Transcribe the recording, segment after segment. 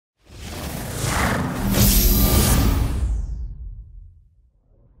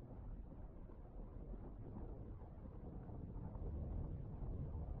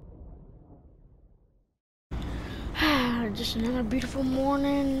Just another beautiful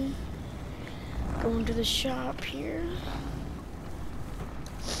morning. Going to the shop here.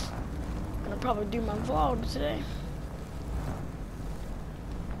 Gonna probably do my vlog today.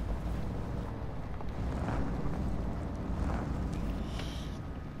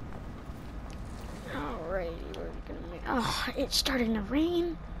 Alrighty, we're gonna make. Oh, it's starting to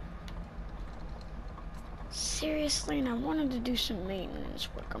rain. Seriously, and I wanted to do some maintenance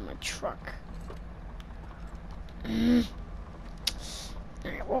work on my truck.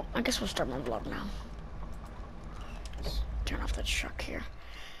 Alright, well, I guess we'll start my vlog now. Let's turn off the truck here.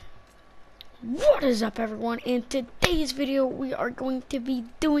 What is up, everyone? In today's video, we are going to be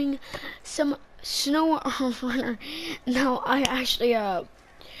doing some snow runner. Now, I actually,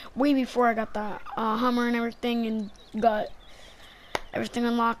 way before I got the Hummer and everything and got everything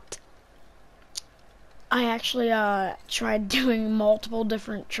unlocked, I actually tried doing multiple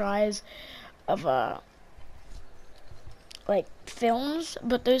different tries of like films,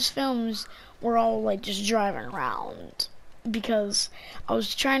 but those films were all like just driving around because I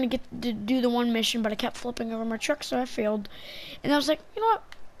was trying to get to do the one mission, but I kept flipping over my truck, so I failed. And I was like, you know what,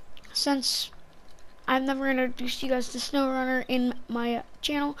 since I've never introduced you guys to SnowRunner in my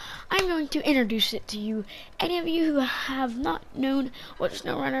channel, I'm going to introduce it to you. Any of you who have not known what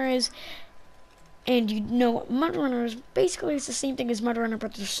SnowRunner is, and you know what MudRunner is, basically it's the same thing as MudRunner,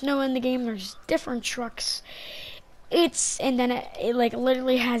 but there's snow in the game, there's different trucks. And then it like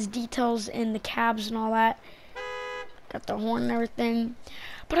literally has details in the cabs and all that. Got the horn and everything.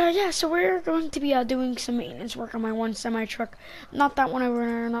 But yeah, so we're going to be doing some maintenance work on my one semi truck. Not that one over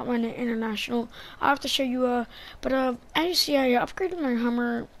there, not my International. I'll have to show you but as you see, I upgraded my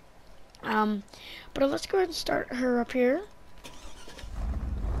Hummer. But let's go ahead and start her up here.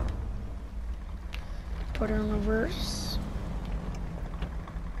 Put her in reverse.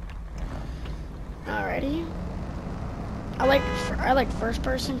 Alrighty. I like first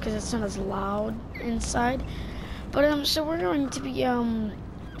person because it's not as loud inside. But so we're going to be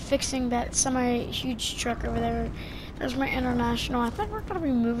fixing that semi-huge truck over there. There's my International. I think we're gonna be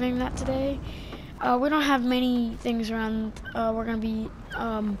moving that today. We don't have many things around. We're gonna be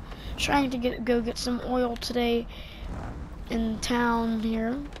trying to go get some oil today in town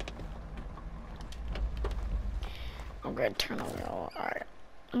here. I'm gonna turn on the oil. Alright.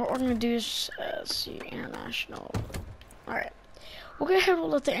 What we're gonna do is see International. Alright. We'll go ahead and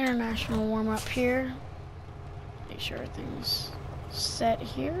let the International warm up here. Make sure everything's set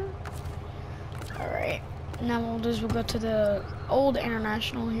here. Alright. Now what we'll do is we'll go to the old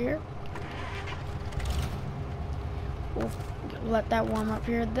International here. We'll let that warm up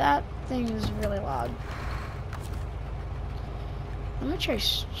here. That thing is really loud. I'm gonna try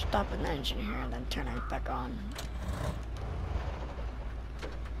stopping the engine here and then turn it back on.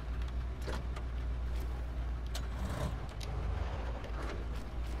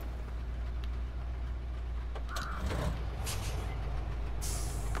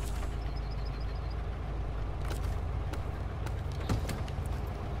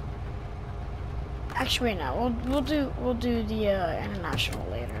 Actually, wait, no, we'll do the International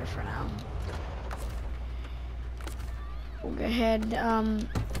later for now. We'll go ahead.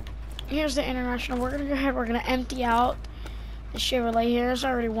 Here's the International. We're gonna go ahead. We're gonna empty out the Chevrolet here. It's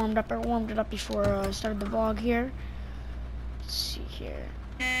already warmed up. I warmed it up before I started the vlog here. Let's see here.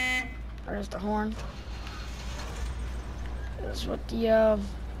 There's the horn. That's what the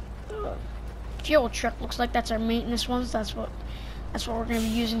fuel truck looks like. That's our maintenance ones. That's what we're going to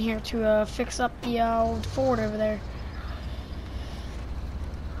be using here to fix up the old Ford over there.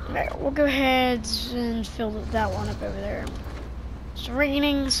 Alright, we'll go ahead and fill that one up over there. It's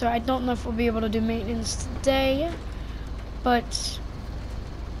raining, so I don't know if we'll be able to do maintenance today, but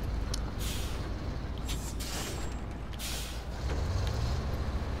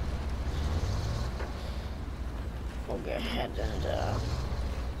we'll go ahead and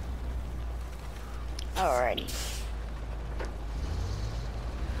alrighty.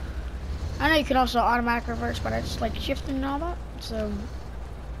 I know you can also automatic reverse, but I just like shifting and all that, so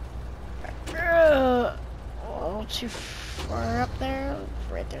a little too far up there.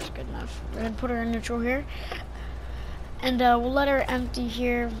 Right there's good enough. We're gonna put her in neutral here, and we'll let her empty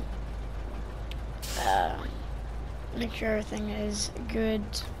here. Make sure everything is good.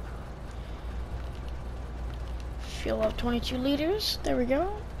 Fill up 22 liters. There we go.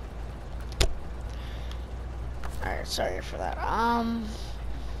 All right, sorry for that.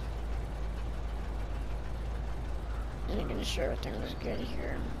 Making sure everything was good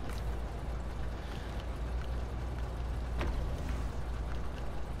here.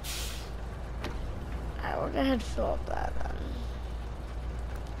 Alright, we'll go ahead and fill up that then.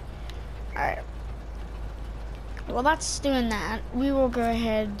 Alright. Well, that's doing that. We will go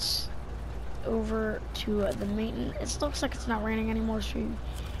ahead over to the maintenance. It looks like it's not raining anymore, so we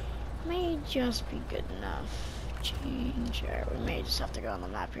may just be good enough. Change. Alright, we may just have to go on the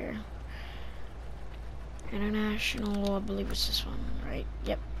map here. International, I believe it's this one, right?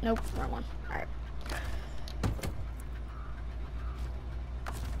 Yep. Nope, wrong one. Alright.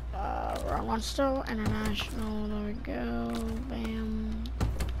 Wrong one still. International, there we go. Bam.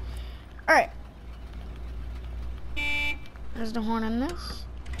 Alright. There's the horn in this.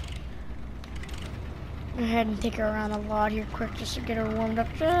 Go ahead and take her around the lot here quick just to get her warmed up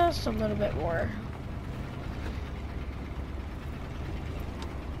just a little bit more.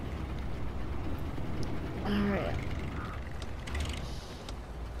 Alright.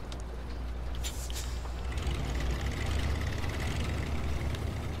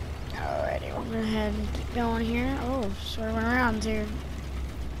 Alrighty, we'll go ahead and keep going here. Oh, swerving around here.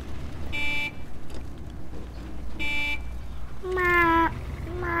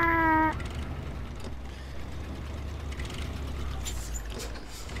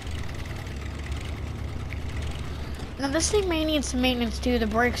 Now this thing may need some maintenance too. The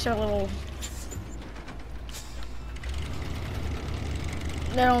brakes are a little...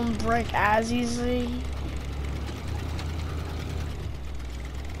 They don't break as easily.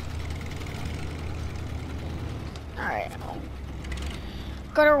 Alright.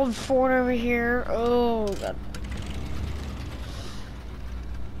 Got our old Ford over here. Oh, God.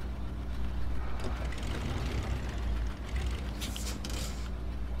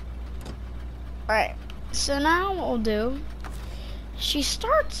 Alright. So now what we'll do, she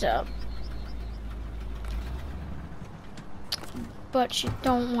starts up, but she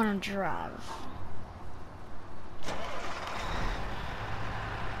don't want to drive.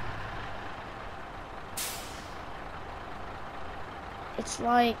 It's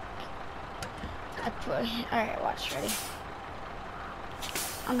like, alright, watch, ready?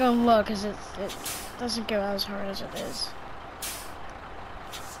 I'm gonna look, because it doesn't go as hard as it is.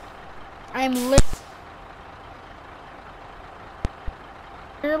 I'm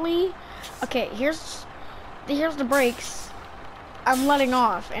literally, okay, here's the brakes. I'm letting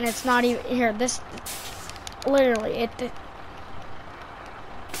off, and it's not even, here, this, literally,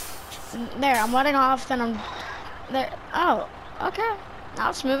 there, I'm letting off, then I'm, there, oh, okay, now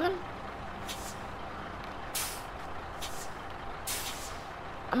it's moving.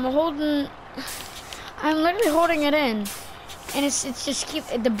 I'm literally holding it in, and it's just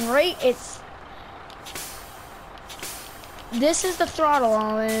the brake, this is the throttle,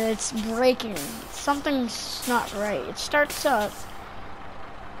 and it's braking. Something's not right. It starts up.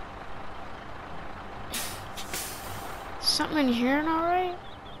 Something in here not right?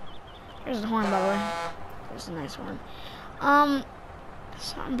 Here's the horn, by the way. There's a nice one.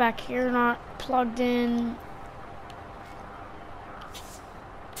 Something back here not plugged in.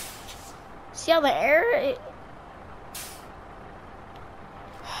 See how the air,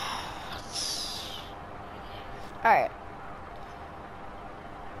 alright.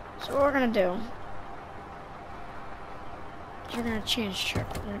 So what we're gonna do, you're gonna change trip.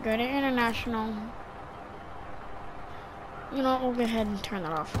 We're gonna go to international. You know what, we'll go ahead and turn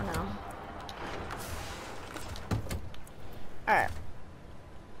that off for now. Alright.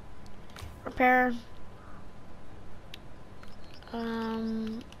 Repair.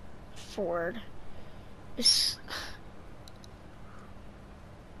 Ford.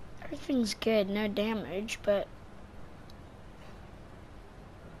 Everything's good, no damage, but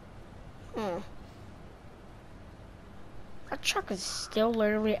that truck is still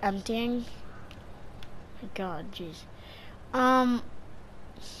literally emptying. My God, jeez.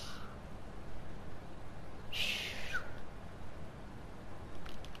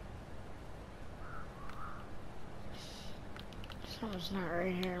 Something's not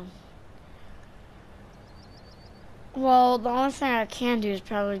right here. Well, the only thing I can do is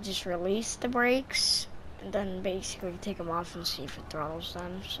probably just release the brakes and then basically take them off and see if it throttles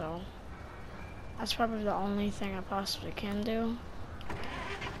them, so that's probably the only thing I possibly can do.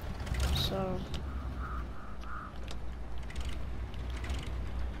 So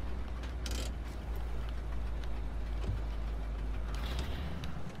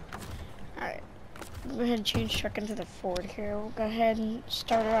alright, we'll go ahead and change truck into the Ford here. We'll go ahead and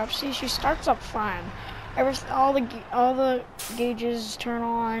start her up. See, she starts up fine. All the gauges turn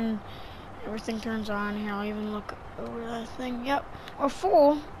on. Everything turns on here. I'll even look over that thing. Yep, we're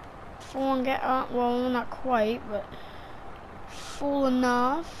full and get well, not quite, but full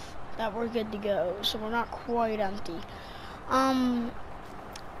enough that we're good to go. So we're not quite empty.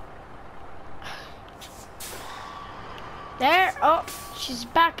 There. Oh, she's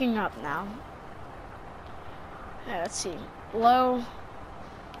backing up now. Alright, let's see. Low.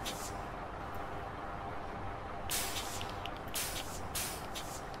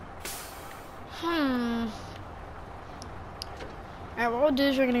 Alright, what we'll do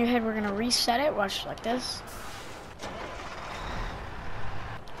is we're gonna go ahead, we're gonna reset it. Watch like this.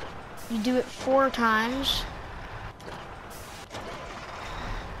 You do it 4 times.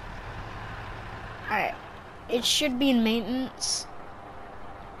 Alright. It should be in maintenance.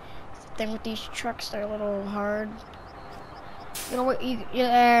 The thing with these trucks, they're a little hard. You know what?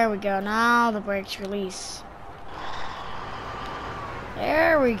 There we go. Now the brakes release.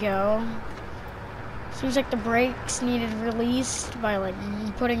 There we go. Seems like the brakes needed released by like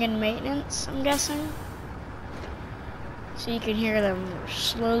putting in maintenance, I'm guessing. So you can hear them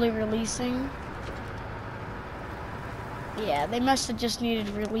slowly releasing. Yeah, they must have just needed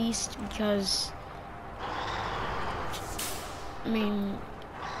released because, I mean,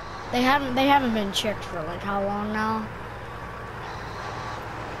 they haven't been checked for like how long now.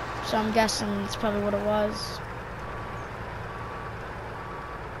 So I'm guessing it's probably what it was.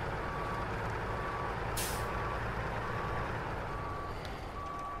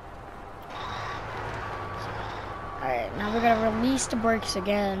 Alright, now we're gonna release the brakes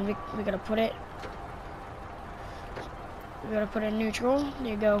again. We're gonna put it. We're gonna put it in neutral. There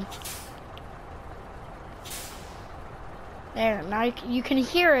you go. There. Now you can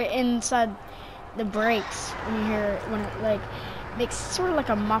hear it inside the brakes when you hear it, when it like makes sort of like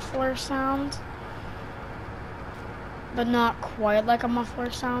a muffler sound, but not quite like a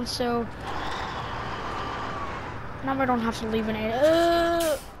muffler sound. So now we don't have to leave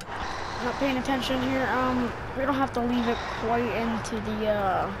it. Not paying attention here. We don't have to leave it quite into the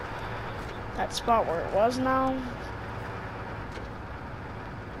that spot where it was now.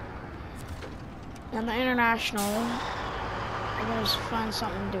 And the international, I gotta just find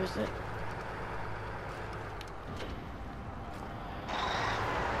something to do with it.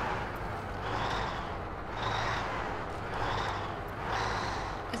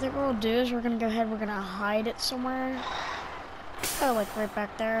 I think what we'll do is we're gonna go ahead, we're gonna hide it somewhere. Kind of like right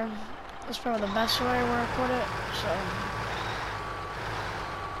back there. That's probably the best way where I put it, so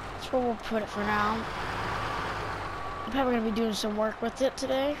that's where we'll put it for now. I'm probably gonna be doing some work with it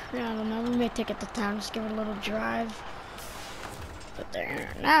today. I don't know, we may take it to town, just give it a little drive. But the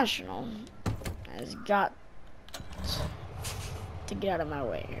international has got to get out of my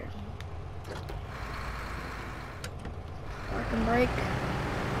way here. Park and brake.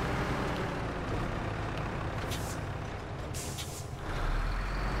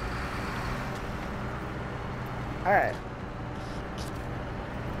 Alright.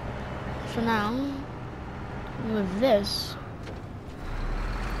 So now, with this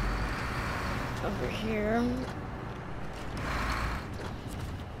over here,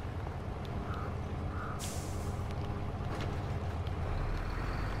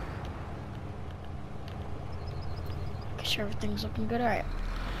 make sure everything's looking good. Alright.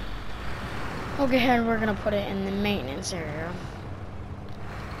 We'll go ahead and we're gonna put it in the maintenance area.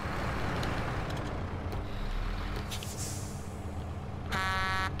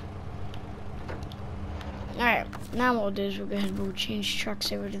 Alright, now what we'll do is we'll go ahead and we'll change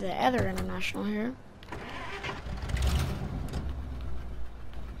trucks over to the other international here. I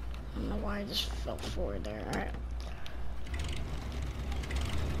don't know why I just fell forward there. Alright.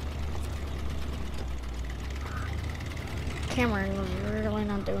 Camera was really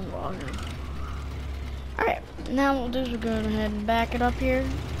not doing well here. Alright, now what we'll do is we'll go ahead and back it up here.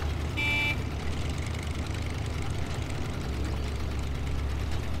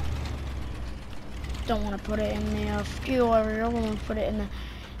 Don't want to put it in the fuel area. We want to put it in the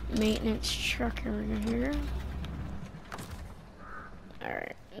maintenance truck area here.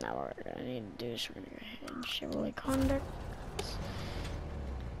 Alright, now what we're gonna need to do is we're gonna go ahead and Chevrolet conduct.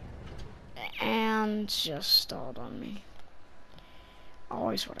 And just stalled on me.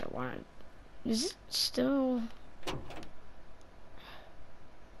 Always what I wanted. Is it still?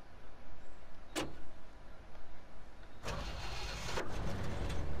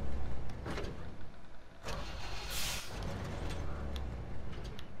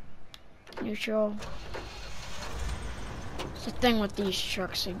 Neutral. It's the thing with these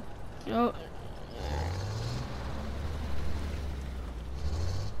trucks. Oh.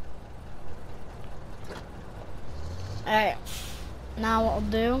 Alright. Now what I'll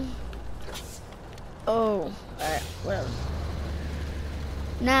do. Oh. Alright, whatever.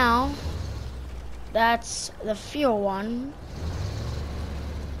 Now, that's the fuel one.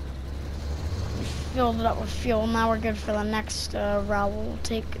 We filled it up with fuel. Now we're good for the next route we'll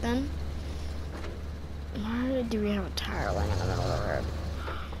take then. Why do we have a tire laying in the middle of the road?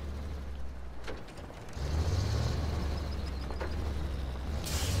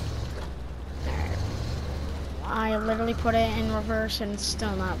 I literally put it in reverse and it's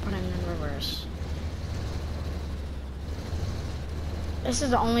still not putting in reverse. This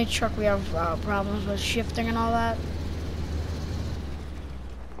is the only truck we have problems with shifting and all that.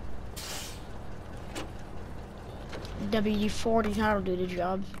 WD-40, that'll do the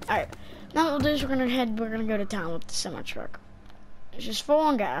job. Alright, now what we'll do is we're gonna go to town with the semi-truck. It's just full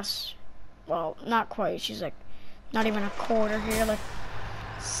on gas. Well, not quite, she's like, not even a quarter here, like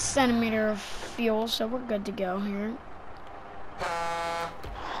centimeter of fuel, so we're good to go here.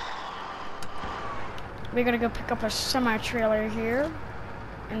 We're gonna go pick up a semi-trailer here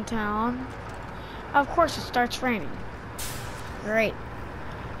in town. Of course, it starts raining. Great.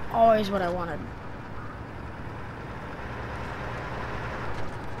 Always what I wanted.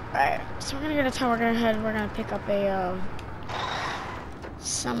 Alright, so we're gonna go to town. We're gonna pick up a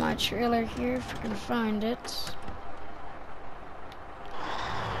semi-trailer here if we can find it.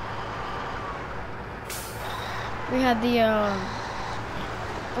 We had the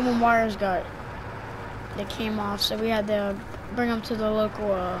when wires they came off, so we had to bring them to the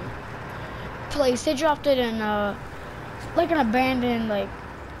local place. They dropped it in like an abandoned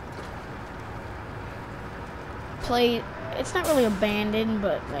plate. It's not really abandoned,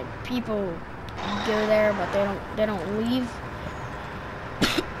 but like people go there, but they don't leave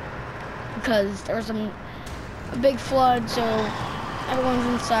because there was a big flood, so everyone's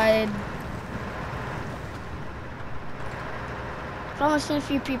inside. I've only seen a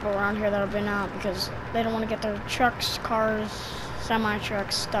few people around here that have been out because they don't want to get their trucks, cars,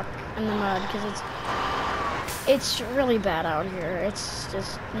 semi-trucks stuck in the mud because it's really bad out here. It's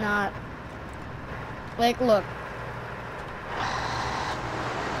just not, like, look,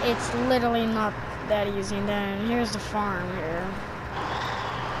 it's literally not that easy. And then here's the farm here.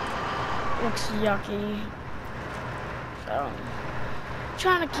 Looks yucky. So,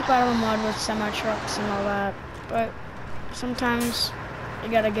 trying to keep out of the mud with semi-trucks and all that, but sometimes you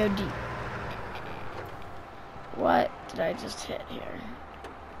gotta go deep. What did I just hit here?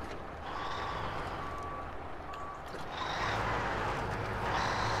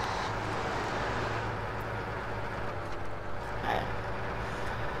 Alright.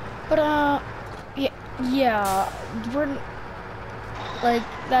 But yeah, we're like,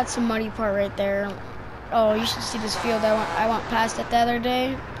 that's the muddy part right there. Oh, you should see this field. I went past it the other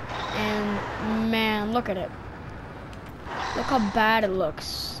day, and man, look at it. Look how bad it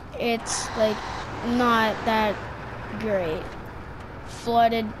looks. It's like not that great.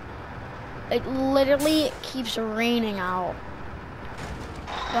 Flooded. It literally keeps raining out.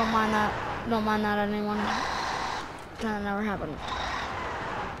 Don't mind that. Don't mind that, anyone. That never happened.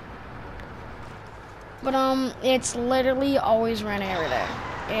 But it's literally always raining every day.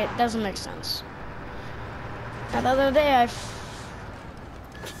 It doesn't make sense. Now the other day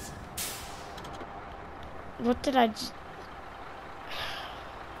what did I just...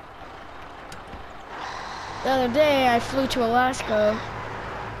 The other day, I flew to Alaska,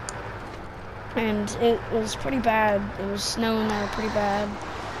 and it was pretty bad. It was snowing there pretty bad.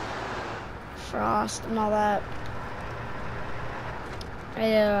 Frost and all that.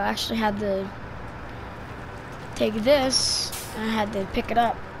 I actually had to take this, and I had to pick it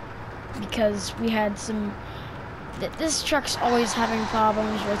up, because we had some... This truck's always having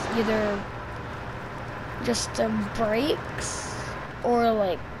problems with either just the brakes, or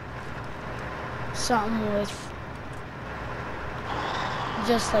like something with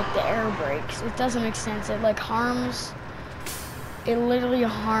just like the air brakes. It doesn't make sense. It like harms, it literally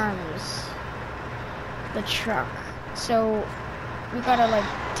harms the truck. So we gotta like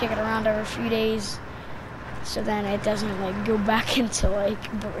take it around every few days so then it doesn't like go back into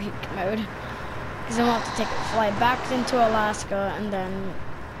like brake mode. Because I want to take it, fly back into Alaska, and then,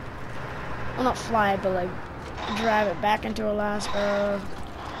 well, not fly, but like drive it back into Alaska,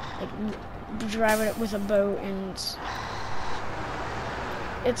 like drive it with a boat, and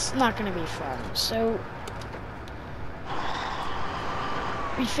it's not gonna be fun. So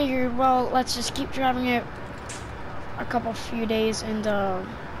we figured, well, let's just keep driving it a few days, and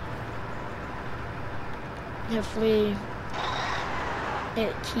hopefully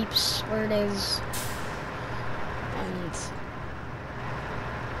it keeps where it is. And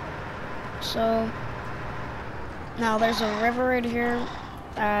so now there's a river right here,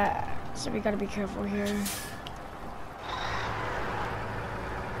 so we gotta be careful here.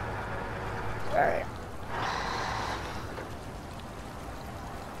 Alright.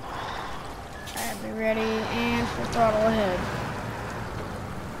 Alright, be ready, and full throttle ahead.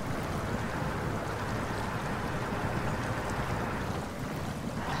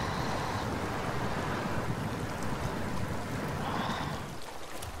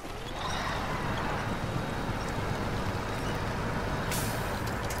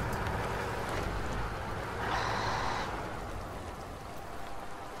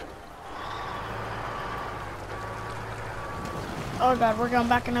 Oh god, we're going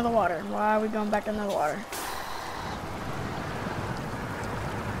back into the water. Why are we going back into the water?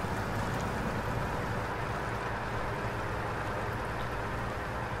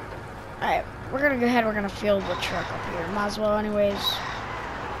 Alright, we're gonna go ahead, we're gonna fill the truck up here. Might as well anyways.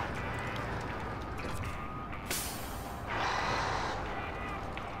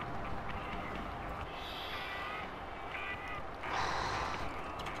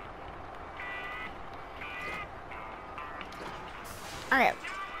 Alright.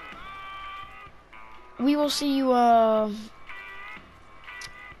 We will see you,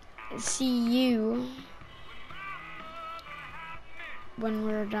 when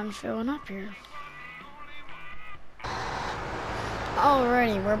we're done filling up here.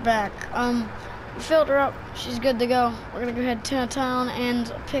 Alrighty, we're back. We filled her up. She's good to go. We're gonna go ahead to town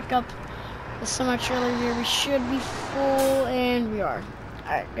and pick up the semi-trailer here. We should be full, and we are.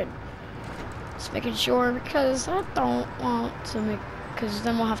 Alright, good. Just making sure, because I don't want to make, because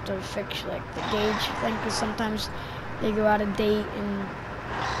then we'll have to fix like the gauge thing, because sometimes they go out of date and it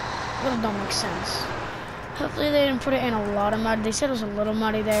really don't make sense. Hopefully they didn't put it in a lot of mud. They said it was a little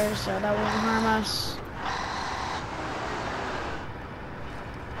muddy there, so that won't harm us.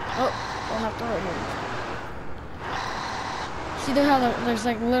 Oh, going up the road here. See how there's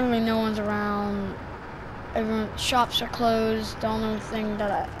like literally no one's around. Shops are closed. The only thing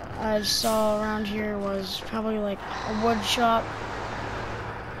that I saw around here was probably like a wood shop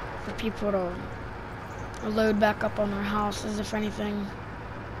for people to load back up on their houses, if anything.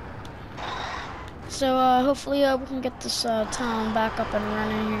 So hopefully we can get this town back up and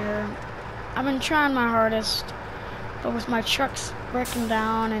running here. I've been trying my hardest, but with my trucks breaking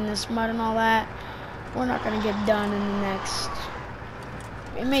down and this mud and all that, we're not going to get done in the next.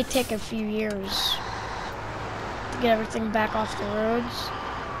 It may take a few years to get everything back off the roads,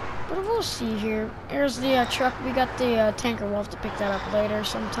 but we'll see here. Here's the truck. We got the tanker. We'll have to pick that up later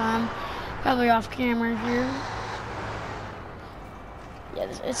sometime, probably off camera here. Yeah,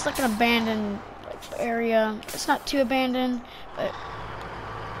 it's like an abandoned area. It's not too abandoned, but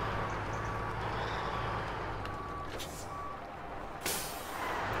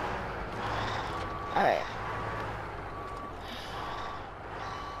alright.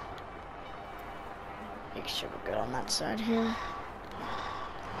 Make sure we're good on that side here.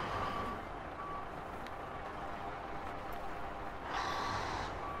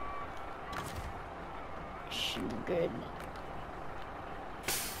 Shoot, good.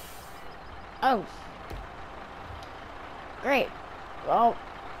 Oh. Great. Well,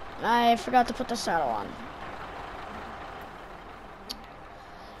 I forgot to put the saddle on.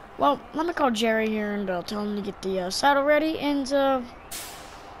 Well, let me call Jerry here and tell him to get the saddle ready and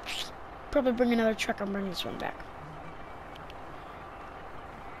probably bring another truck and bring this one back.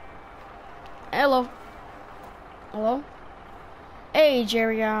 Hello. Hello? Hey,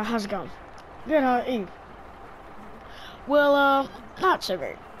 Jerry, how's it going? Good, how are you? Well, not so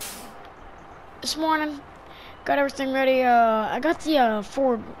great. This morning, got everything ready. I got the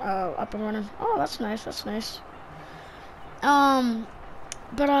Ford up and running. Oh, that's nice. That's nice.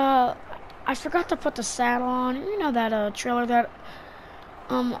 But I forgot to put the saddle on. You know that trailer that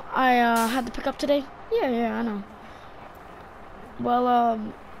I had to pick up today? Yeah, I know.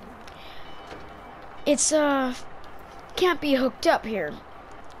 Well, it's can't be hooked up here.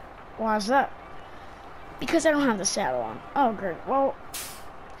 Why is that? Because I don't have the saddle on. Oh, great. Well,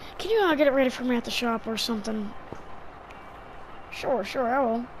 can you get it ready for me at the shop or something? Sure, I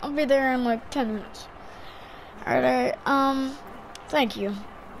will. I'll be there in like 10 minutes. Alright, thank you.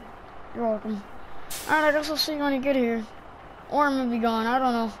 You're welcome. Alright, I guess I'll see you when you get here. Or I'm gonna be gone, I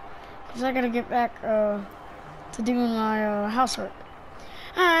don't know. Because I gotta get back, to doing my, housework.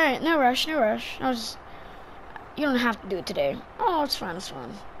 Alright, no rush. You don't have to do it today. Oh, it's fine.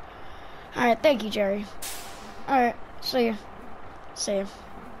 Alright, thank you, Jerry. Alright, see ya.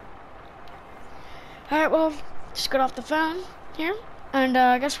 Alright, well, just got off the phone here, and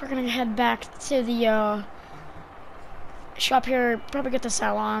I guess we're gonna head back to the shop here, probably get the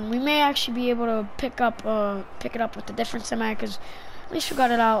saddle on. We may actually be able to pick it up with the different semi, because at least we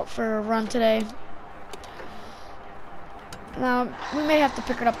got it out for a run today. Now, we may have to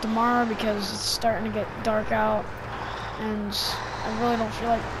pick it up tomorrow because it's starting to get dark out, and I really don't feel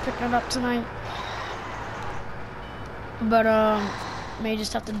like picking it up tonight. But, may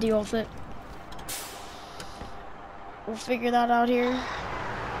just have to deal with it. We'll figure that out here.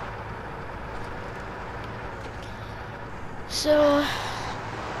 So,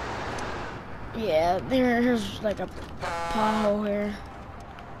 yeah, here's like a pothole here.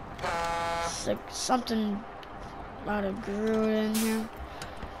 It's like something might have grew in here.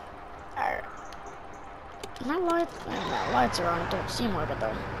 Alright. My lights are on. Don't seem like it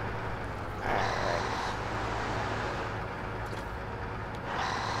though. Alright.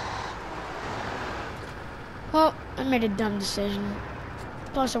 Well, I made a dumb decision.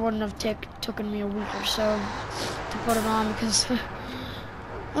 Plus, it wouldn't have taken me a week or so to put it on because at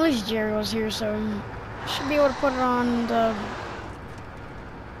least Jerry was here, so I should be able to put it on and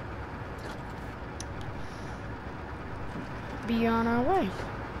be on our way.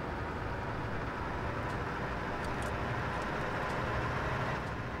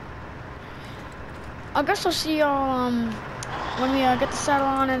 I guess I'll see y'all when we get the saddle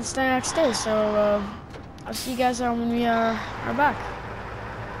on and it's the next day. So I'll see you guys when we are back.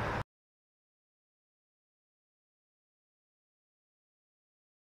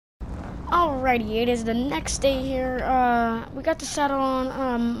 Alrighty, it is the next day here. We got the saddle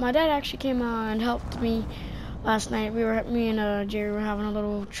on. My dad actually came and helped me last night. Me and Jerry were having a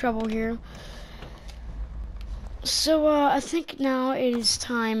little trouble here. So I think now it is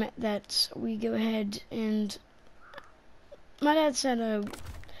time that we go ahead and my dad said we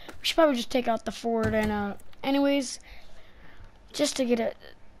should probably just take out the Ford and anyways, just to get it.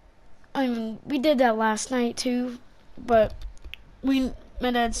 I mean, we did that last night too, but my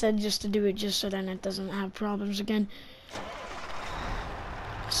dad said just to do it just so then it doesn't have problems again.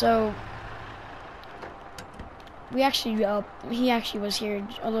 So we actually he actually was here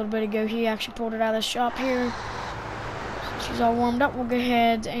a little bit ago. He actually pulled it out of the shop here. She's all warmed up. We'll go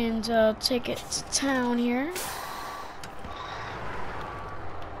ahead and take it to town here.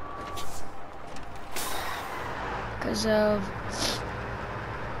 Because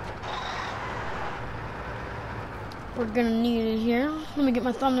we're gonna need it here. Let me get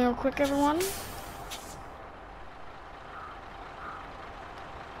my thumbnail real quick, everyone.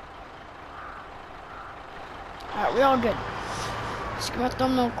 Alright, we all good. Let's get my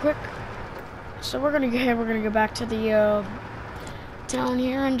thumbnail quick. So we're gonna go ahead. We're gonna go back to the town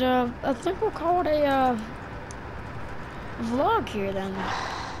here, and I think we'll call it a vlog here then.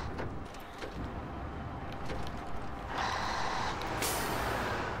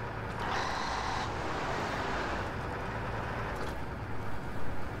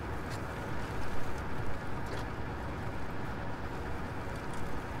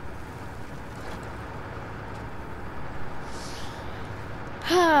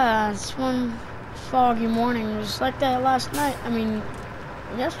 It's one foggy morning. It was like that last night. I mean,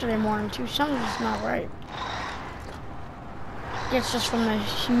 yesterday morning too. Something's just not right. It's just from the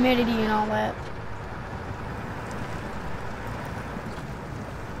humidity and all that.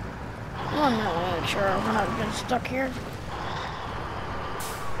 I'm not really sure we're not getting stuck here.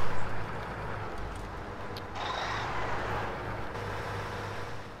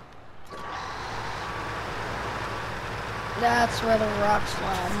 That's where the rock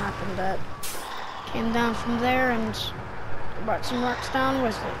slide happened at. Came down from there and brought some rocks down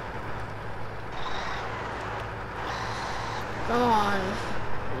with it. Come on,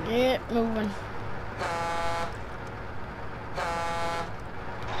 get moving.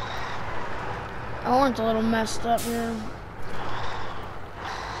 The horn's a little messed up here.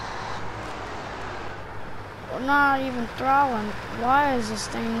 We're not even throttling. Why is this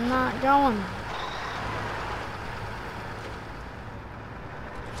thing not going?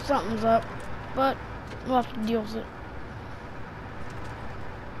 Something's up, but we'll have to deal with it.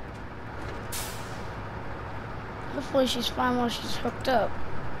 Hopefully she's fine while she's hooked up.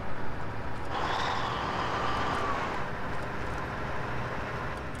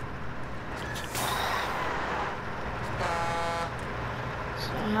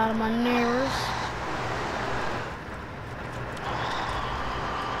 Saying hi to my neighbors.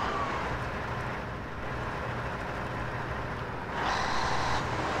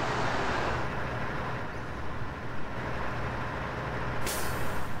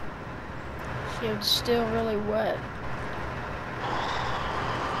 It's still really wet.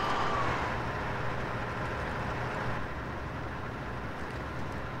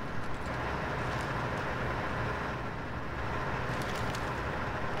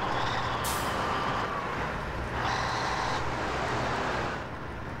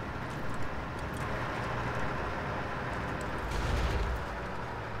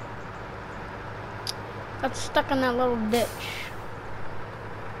 Got stuck in that little ditch.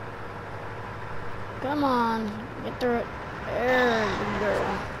 Come on, get through it. There we go.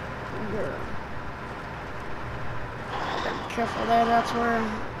 Good girl. Gotta be careful there. That's where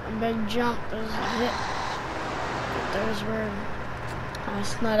a big jump is hit. There's where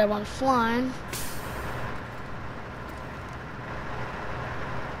last night I went flying.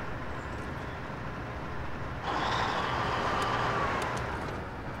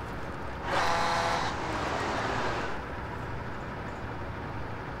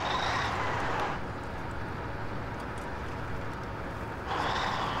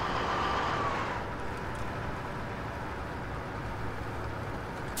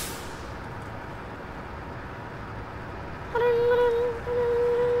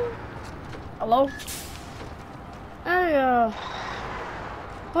 Hello? Hey,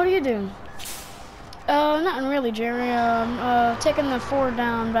 what are you doing? Nothing really, Jerry. Taking the Ford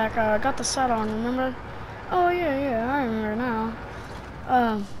down back, got the set on, remember? Oh, yeah, I remember now.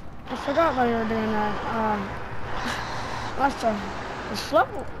 I forgot why you were doing that. Must have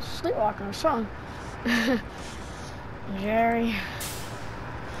sleepwalking or something. Jerry.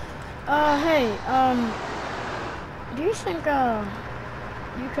 Hey, do you think,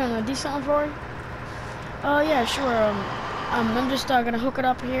 you can do something for me? Yeah, sure. I'm just gonna hook it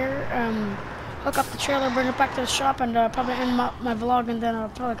up here, hook up the trailer, bring it back to the shop, and probably end my vlog, and then I'll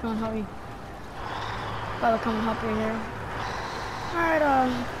probably come and help you. Here. Alright,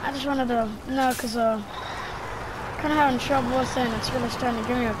 I just wanted to know, cause kind of having trouble with it, and it's really starting to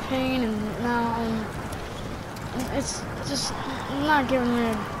give me a pain, and now it's just not giving me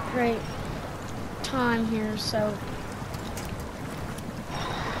a great time here, so.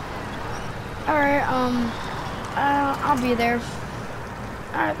 Alright, I'll be there.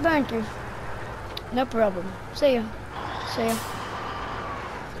 Alright, thank you. No problem. See ya.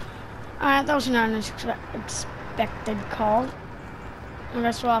 Alright, that was not an expected call. I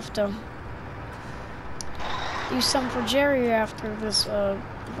guess we'll have to do something for Jerry after this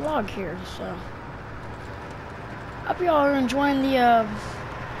vlog here, so. Hope you all are enjoying the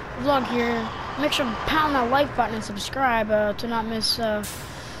vlog here. Make sure to pound that like button and subscribe to not miss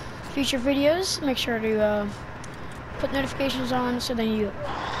future videos. Make sure to put notifications on so that you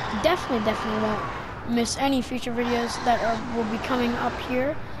definitely won't miss any future videos that will be coming up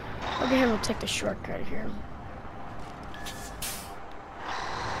here. Okay, here we'll take the shortcut here.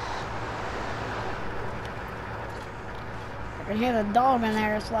 I can hear the dog in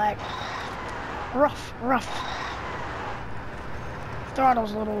there. It's like rough.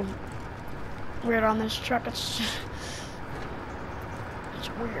 Throttle's a little weird on this truck. It's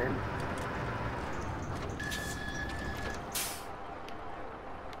weird.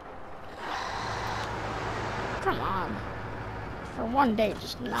 Come on. For one day,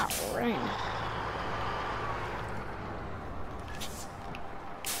 just not rain.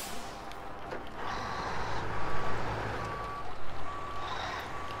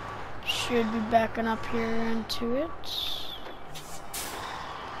 Should be backing up here into it.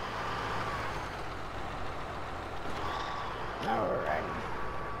 Alright.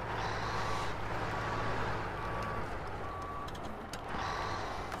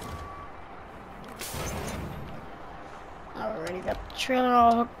 Alrighty, got the trailer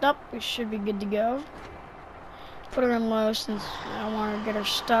all hooked up. We should be good to go. Put her in low since I don't want to get her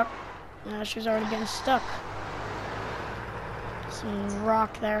stuck. She's already getting stuck. Some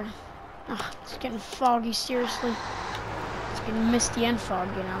rock there. Ugh, it's getting foggy, seriously. It's getting misty and fog,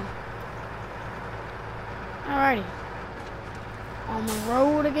 you know. Alrighty. On the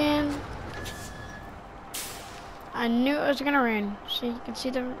road again. I knew it was gonna rain. See, you can see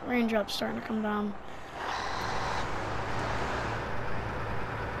the raindrops starting to come down.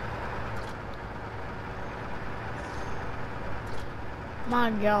 My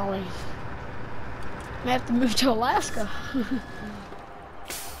golly. I have to move to Alaska.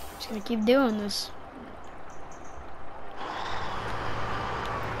 Just gonna keep doing this.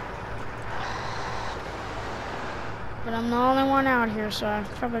 But I'm the only one out here, so I'm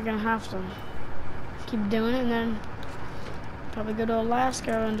probably gonna have to keep doing it, and then probably go to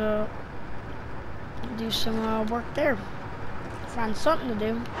Alaska and do some work there. Find something to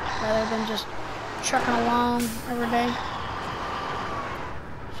do rather than just trucking along every day.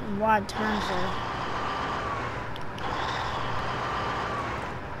 Some wide turns there.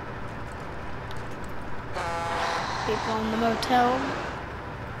 People in the motel.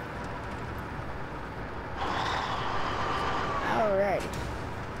 Alright.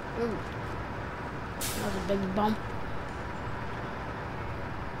 Ooh. That was a big bump.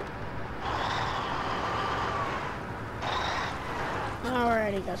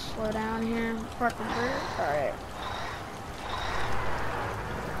 Alrighty, gotta slow down here. Park the rear. Alright.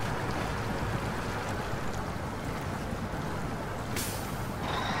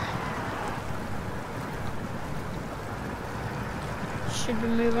 Should be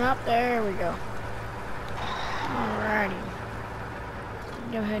moving up. There we go. Alrighty.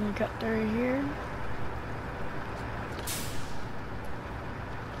 Go ahead and cut through here.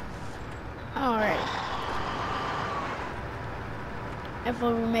 Alright. If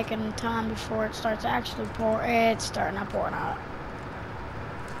we'll be making time before it starts to actually pour, it's starting to pour out.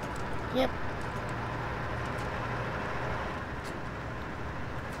 Yep.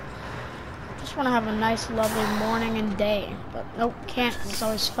 Just want to have a nice, lovely morning and day, but nope, can't because it's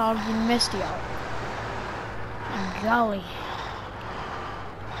always foggy and misty out. And golly.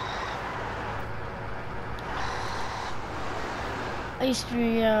 At least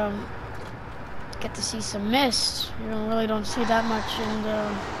we get to see some mist. You really don't see that much in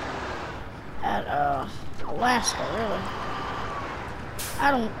at Alaska, really.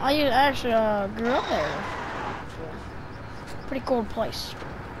 I actually grew up there. Pretty cold place.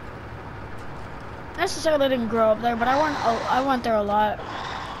 Necessarily didn't grow up there, but I went there a lot.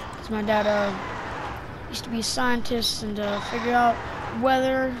 Cause my dad used to be a scientist and figure out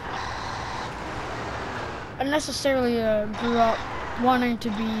weather. I necessarily grew up wanting to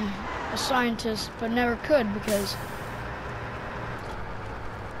be a scientist, but never could because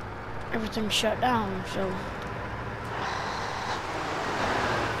everything shut down. So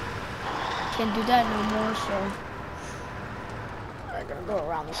can't do that no more. So I'm gonna go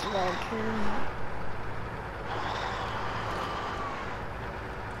around this log here.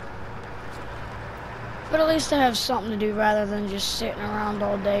 But at least I have something to do rather than just sitting around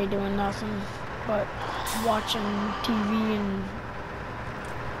all day doing nothing but watching TV and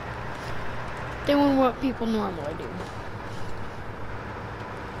doing what people normally do.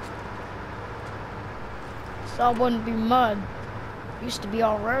 So it wouldn't be mud. It used to be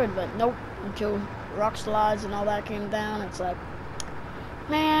all road, but nope, until rock slides and all that came down, it's like,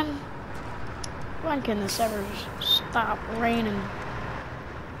 man, when can this ever stop raining?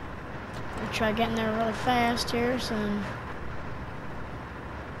 I'll try getting there really fast here, so then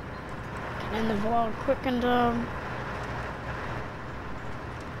can end the vlog quick and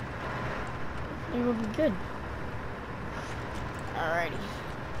it will be good. Alrighty.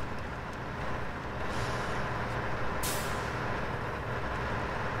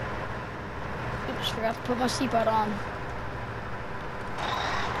 Oops, forgot to put my seatbelt on.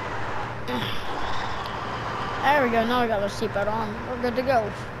 There we go, now I got my seatbelt on. We're good to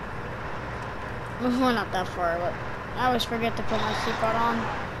go. We're not that far, but I always forget to put my seatbelt on.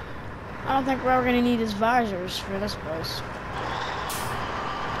 I don't think we're ever gonna need his visors for this place.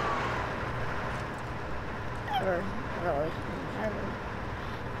 Ever, really, ever.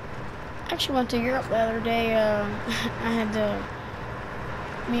 I actually went to Europe the other day. I had to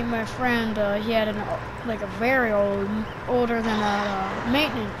meet my friend. He had like a very older than that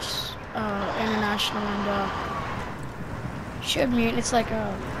maintenance international, and showed me. And it's like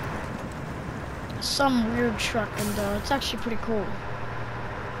some weird truck, and it's actually pretty cool.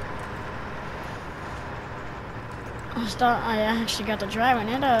 I actually got to drive it,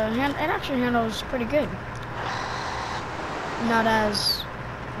 and it actually handles pretty good. Not as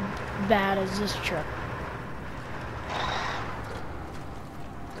bad as this truck.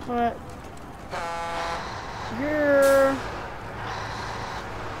 But here,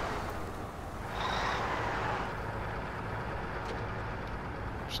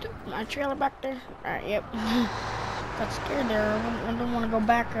 still my trailer back there. All right, yep. Got scared there. I don't want to go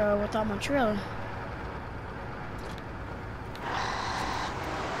back without my trailer.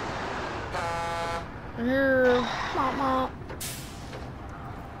 Here, mama.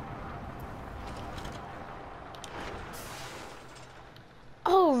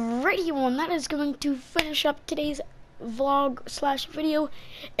 Alrighty, well, that is going to finish up today's vlog / video.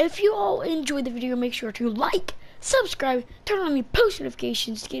 If you all enjoyed the video, make sure to like, subscribe, turn on the post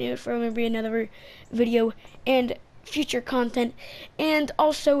notifications to get notified when there be another video and future content. And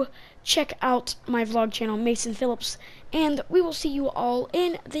also check out my vlog channel, Mason Phillips. And we will see you all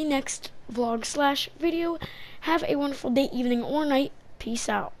in the next vlog / video. Have a wonderful day, evening, or night. Peace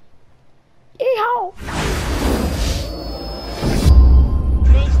out. Yeehaw!